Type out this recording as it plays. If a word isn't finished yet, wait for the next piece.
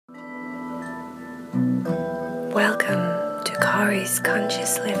Welcome to Kari's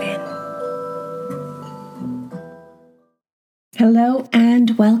Conscious Living. Hello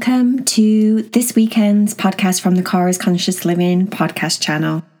and welcome to this weekend's podcast from the Kari's Conscious Living podcast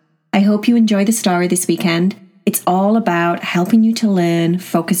channel. I hope you enjoy the story this weekend. It's all about helping you to learn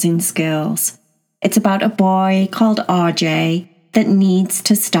focusing skills. It's about a boy called RJ that needs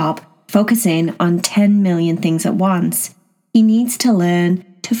to stop focusing on 10 million things at once. He needs to learn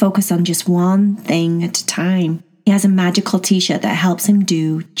to focus on just one thing at a time. He has a magical t-shirt that helps him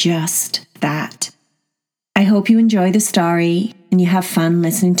do just that. I hope you enjoy the story and you have fun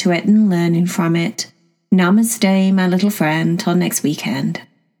listening to it and learning from it. Namaste, my little friend, till next weekend.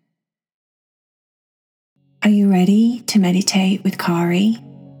 Are you ready to meditate with Kari?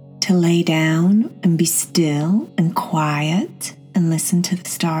 To lay down and be still and quiet and listen to the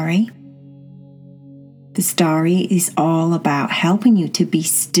story? The story is all about helping you to be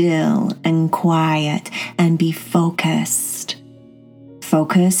still and quiet and be focused.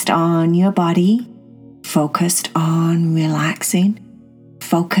 Focused on your body, focused on relaxing,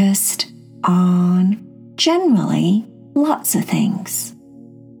 focused on generally lots of things.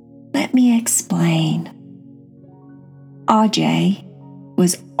 Let me explain. RJ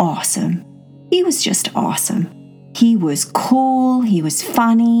was awesome. He was just awesome. He was cool, he was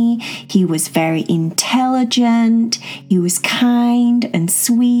funny, he was very intelligent, he was kind and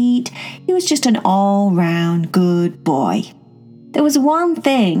sweet. He was just an all-round good boy. There was one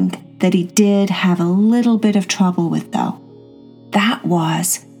thing that he did have a little bit of trouble with though. That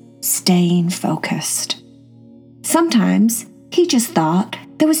was staying focused. Sometimes he just thought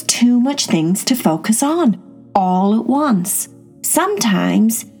there was too much things to focus on all at once.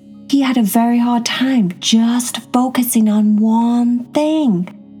 Sometimes he had a very hard time just focusing on one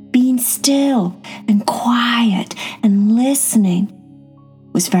thing. Being still and quiet and listening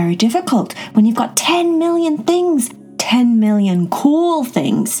was very difficult when you've got 10 million things, 10 million cool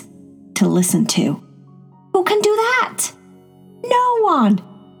things to listen to. Who can do that? No one.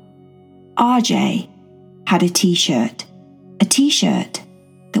 RJ had a t-shirt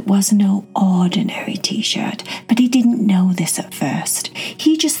that was no ordinary t-shirt, but he didn't know this at first.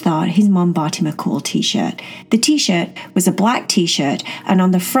 He just thought his mum bought him a cool t-shirt. The t-shirt was a black t-shirt, and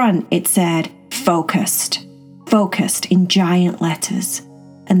on the front it said focused in giant letters.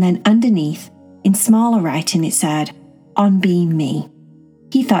 And then underneath, in smaller writing, it said, on being me.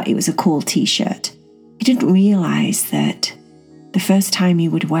 He thought it was a cool t-shirt. He didn't realise that the first time he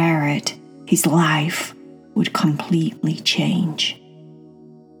would wear it, his life would completely change.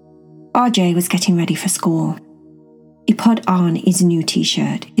 RJ was getting ready for school. He put on his new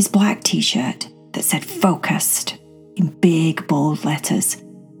t-shirt, his black t-shirt that said focused in big bold letters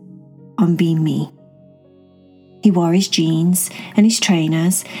on being me. He wore his jeans and his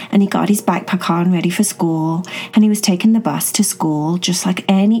trainers and he got his backpack on ready for school, and he was taking the bus to school just like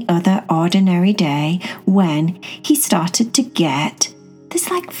any other ordinary day when he started to get this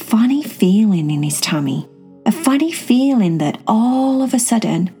funny feeling in his tummy. A funny feeling that all of a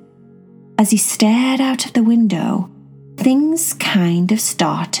sudden, as he stared out of the window, things kind of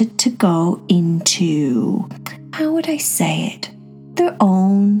started to go into, how would I say it, their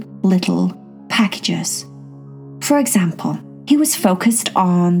own little packages. For example, he was focused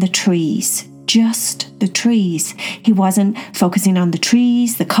on the trees, just the trees. He wasn't focusing on the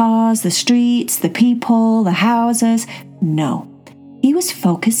trees, the cars, the streets, the people, the houses. No, he was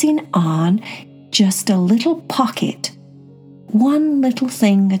focusing on just a little pocket, one little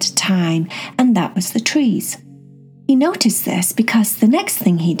thing at a time, and that was the trees. He noticed this because the next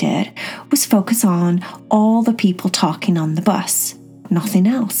thing he did was focus on all the people talking on the bus. Nothing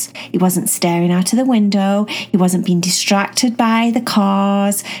else. He wasn't staring out of the window. He wasn't being distracted by the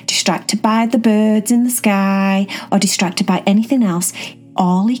cars, distracted by the birds in the sky, or distracted by anything else.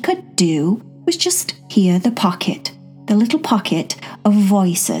 All he could do was just hear the little pocket of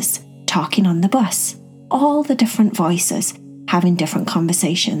voices talking on the bus. All the different voices having different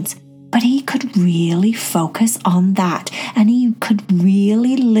conversations. But he could really focus on that, and he could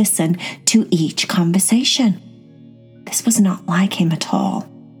really listen to each conversation. This was not like him at all.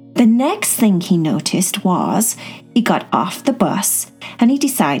 The next thing he noticed was he got off the bus and he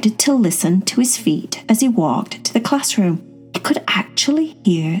decided to listen to his feet as he walked to the classroom. He could actually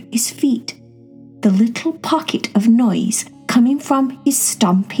hear his feet. The little pocket of noise coming from his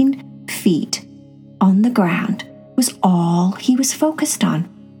stomping feet on the ground was all he was focused on.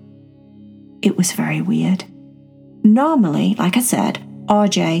 It was very weird. Normally, like I said,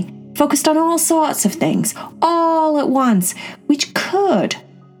 RJ focused on all sorts of things all at once, which could,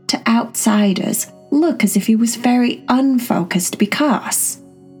 to outsiders, look as if he was very unfocused, because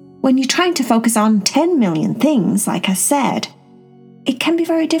when you're trying to focus on 10 million things, like I said, it can be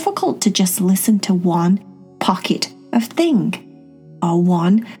very difficult to just listen to one pocket of thing or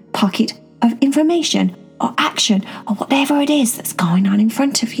one pocket of information or action or whatever it is that's going on in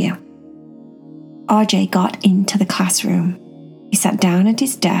front of you. RJ got into the classroom. He sat down at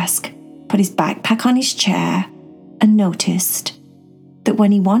his desk, put his backpack on his chair, and noticed that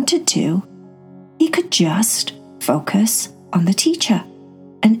when he wanted to, he could just focus on the teacher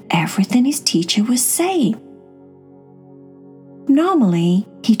and everything his teacher was saying. Normally,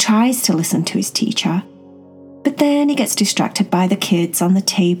 he tries to listen to his teacher, but then he gets distracted by the kids on the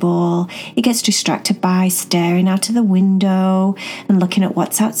table. He gets distracted by staring out of the window and looking at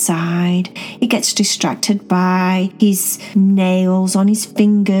what's outside. He gets distracted by his nails on his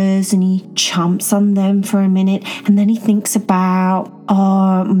fingers and he chomps on them for a minute. And then he thinks about,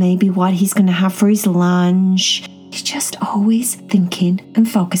 maybe what he's going to have for his lunch. He's just always thinking and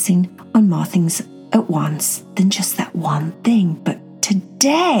focusing on more things at once than just that one thing. But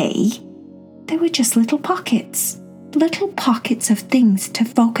today, they were just little pockets of things to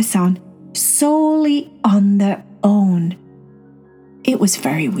focus on solely on their own. It was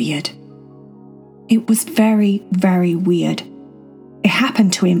very weird. It was very, very weird. It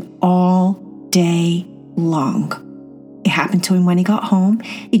happened to him all day long. It happened to him when he got home.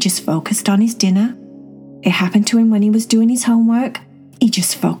 He just focused on his dinner. It happened to him when he was doing his homework. He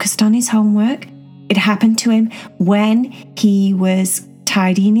just focused on his homework. It happened to him when he was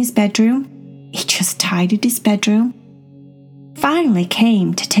tidying his bedroom. He just tidied his bedroom. Finally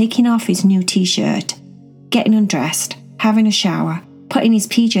came to taking off his new t-shirt, getting undressed, having a shower, putting his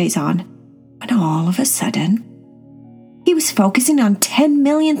PJs on, when all of a sudden, he was focusing on 10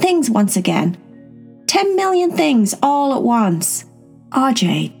 million things once again. 10 million things all at once.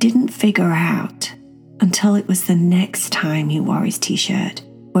 RJ didn't figure out until it was the next time he wore his t-shirt,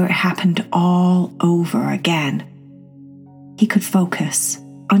 where it happened all over again. He could focus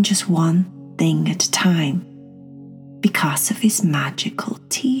on just one thing at a time because of his magical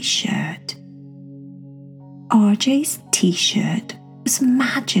t-shirt. RJ's t-shirt was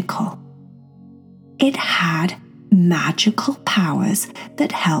magical. It had magical powers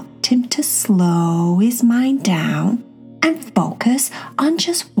that helped him to slow his mind down and focus on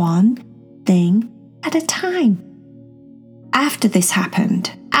just one thing at a time. After this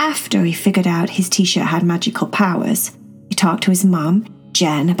happened, after he figured out his t-shirt had magical powers, he talked to his mum,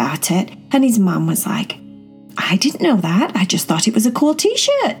 Jen, about it, and his mum was like, I didn't know that. I just thought it was a cool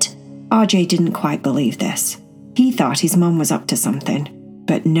t-shirt. RJ didn't quite believe this. He thought his mum was up to something.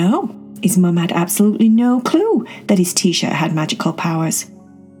 But no, his mum had absolutely no clue that his t-shirt had magical powers.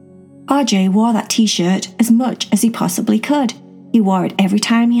 RJ wore that t-shirt as much as he possibly could. He wore it every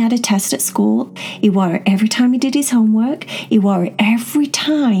time he had a test at school. He wore it every time he did his homework. He wore it every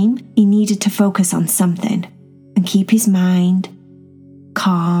time he needed to focus on something and keep his mind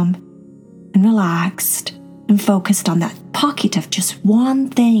calm and relaxed and focused on that pocket of just one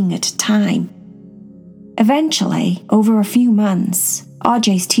thing at a time. Eventually, over a few months,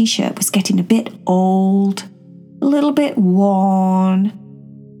 RJ's t-shirt was getting a bit old, a little bit worn,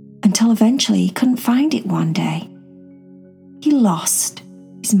 until eventually he couldn't find it one day. He lost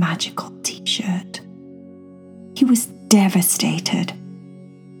his magical t-shirt. He was devastated.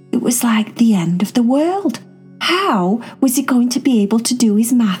 It was like the end of the world. How was he going to be able to do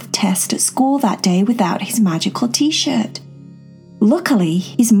his math test at school that day without his magical t-shirt? Luckily,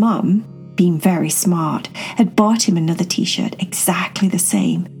 his mum, being very smart, had bought him another t-shirt exactly the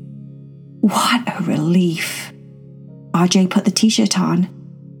same. What a relief. RJ put the t-shirt on,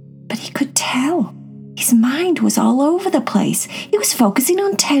 but he could tell. His mind was all over the place. He was focusing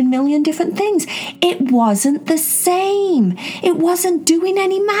on 10 million different things. It wasn't the same. It wasn't doing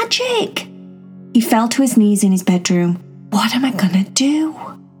any magic. He fell to his knees in his bedroom. What am I going to do?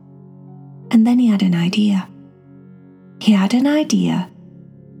 And then he had an idea. He had an idea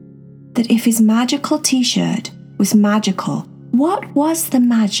that if his magical t-shirt was magical, what was the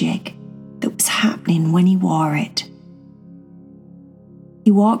magic that was happening when he wore it?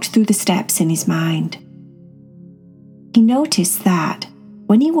 He walked through the steps in his mind. He noticed that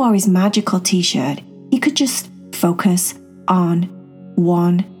when he wore his magical t-shirt, he could just focus on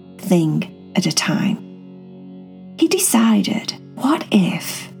one thing at a time. He decided, what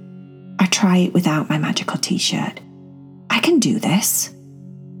if I try it without my magical t-shirt? I can do this.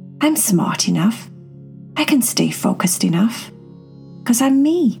 I'm smart enough. I can stay focused enough. Because I'm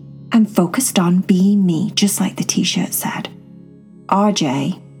me. I'm focused on being me, just like the t-shirt said.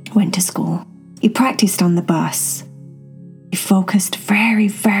 RJ went to school. He practiced on the bus. He focused very,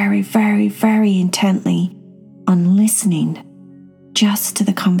 very, very, very intently on listening just to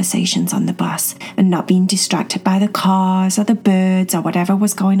the conversations on the bus and not being distracted by the cars or the birds or whatever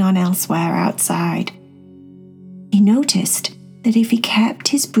was going on elsewhere outside. He noticed that if he kept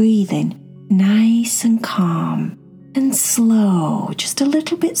his breathing nice and calm and slow, just a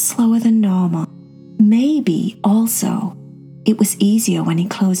little bit slower than normal, maybe also it was easier when he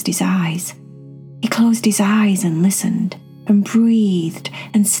closed his eyes. He closed his eyes and listened and breathed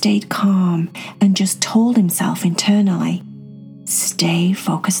and stayed calm and just told himself internally, stay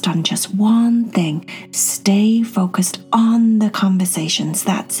focused on just one thing. Stay focused on the conversations.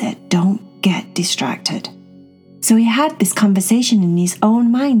 That's it. Don't get distracted. So he had this conversation in his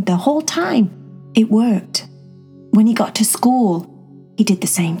own mind the whole time. It worked. When he got to school, he did the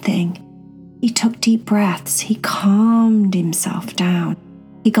same thing. He took deep breaths. He calmed himself down.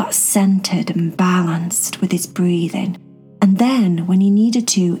 He got centered and balanced with his breathing. And then, when he needed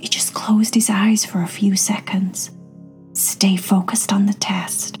to, he just closed his eyes for a few seconds. Stay focused on the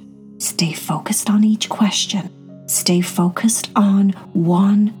test. Stay focused on each question. Stay focused on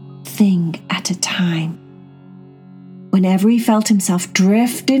one thing at a time. Whenever he felt himself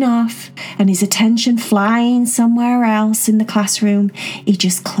drifting off and his attention flying somewhere else in the classroom, he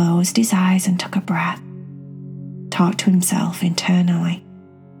just closed his eyes and took a breath. Talked to himself internally.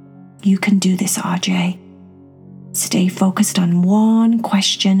 You can do this, RJ. Stay focused on one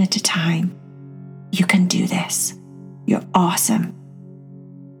question at a time. You can do this. You're awesome.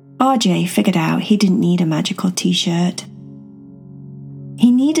 RJ figured out he didn't need a magical t-shirt.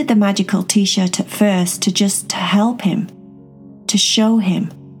 He needed the magical t-shirt at first to help him, to show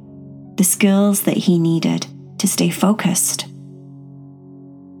him the skills that he needed to stay focused.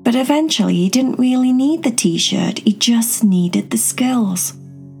 But eventually he didn't really need the t-shirt, he just needed the skills.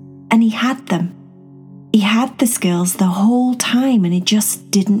 And he had them. He had the skills the whole time and he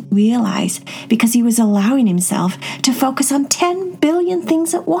just didn't realize because he was allowing himself to focus on 10 billion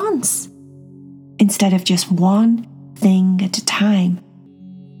things at once instead of just one thing at a time.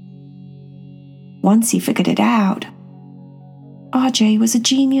 Once he figured it out, RJ was a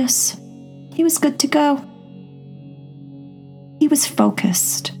genius. He was good to go. He was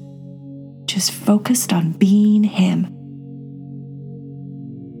focused, just focused on being him.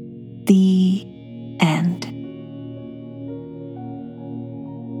 The